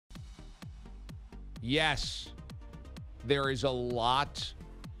Yes, there is a lot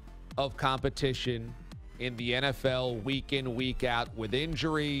of competition in the NFL week in, week out with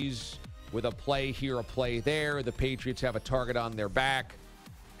injuries, with a play here, a play there. The Patriots have a target on their back,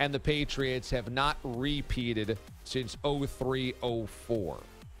 and the Patriots have not repeated since 03-04.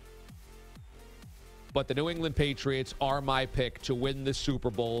 But the New England Patriots are my pick to win the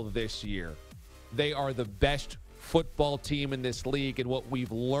Super Bowl this year. They are the best football team in this league, and what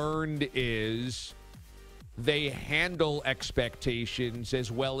we've learned is they handle expectations as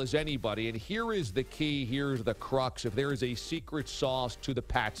well as anybody. And here is the key, here's the crux. If there is a secret sauce to the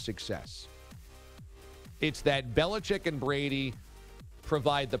Pats' success, it's that Belichick and Brady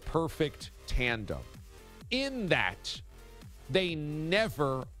provide the perfect tandem in that they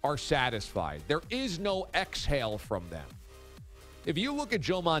never are satisfied. There is no exhale from them. If you look at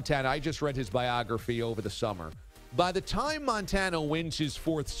Joe Montana, I just read his biography over the summer. By the time Montana wins his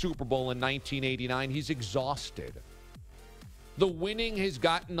fourth Super Bowl in 1989, he's exhausted. The winning has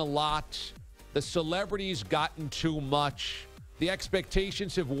gotten a lot. The celebrity's gotten too much. The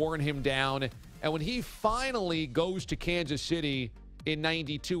expectations have worn him down. And when he finally goes to Kansas City in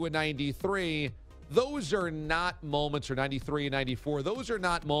 92 and 93, those are not moments, or 93 and 94, those are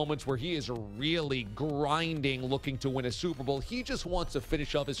not moments where he is really grinding, looking to win a Super Bowl. He just wants to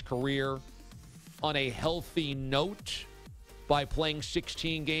finish off his career on a healthy note by playing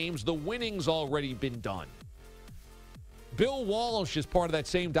 16 games. The winning's already been done. Bill Walsh is part of that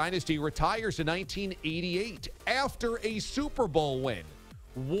same dynasty, retires in 1988 after a Super Bowl win.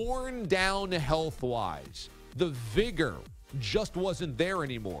 Worn down health-wise. The vigor just wasn't there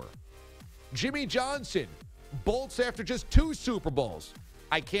anymore. Jimmy Johnson bolts after just 2 Super Bowls.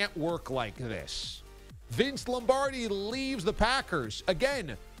 I can't work like this. Vince Lombardi leaves the Packers.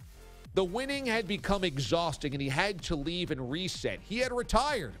 Again, the winning had become exhausting, and he had to leave and reset. He had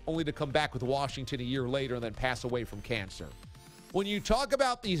retired, only to come back with Washington a year later and then pass away from cancer. When you talk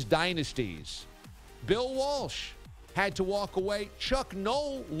about these dynasties, Bill Walsh had to walk away. Chuck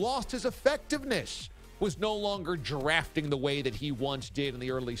Noll lost his effectiveness, was no longer drafting the way that he once did in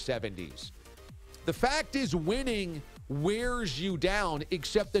the early 70s. The fact is, winning wears you down,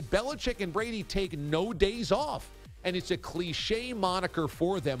 except that Belichick and Brady take no days off. And it's a cliche moniker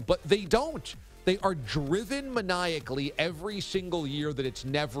for them, but they don't. They are driven maniacally every single year that it's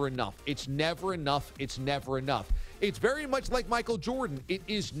never enough. It's never enough. It's never enough. It's very much like Michael Jordan. It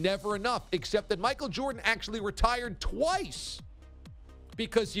is never enough, except that Michael Jordan actually retired twice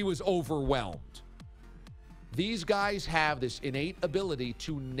because he was overwhelmed. These guys have this innate ability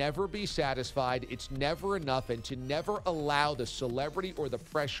to never be satisfied. It's never enough, and to never allow the celebrity or the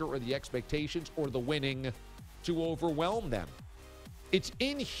pressure or the expectations or the winning to overwhelm them. It's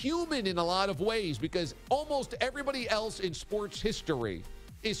inhuman in a lot of ways, because almost everybody else in sports history,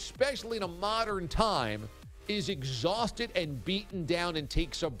 especially in a modern time, is exhausted and beaten down and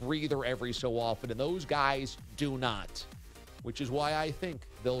takes a breather every so often, and those guys do not. Which is why I think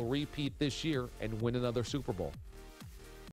they'll repeat this year and win another Super Bowl.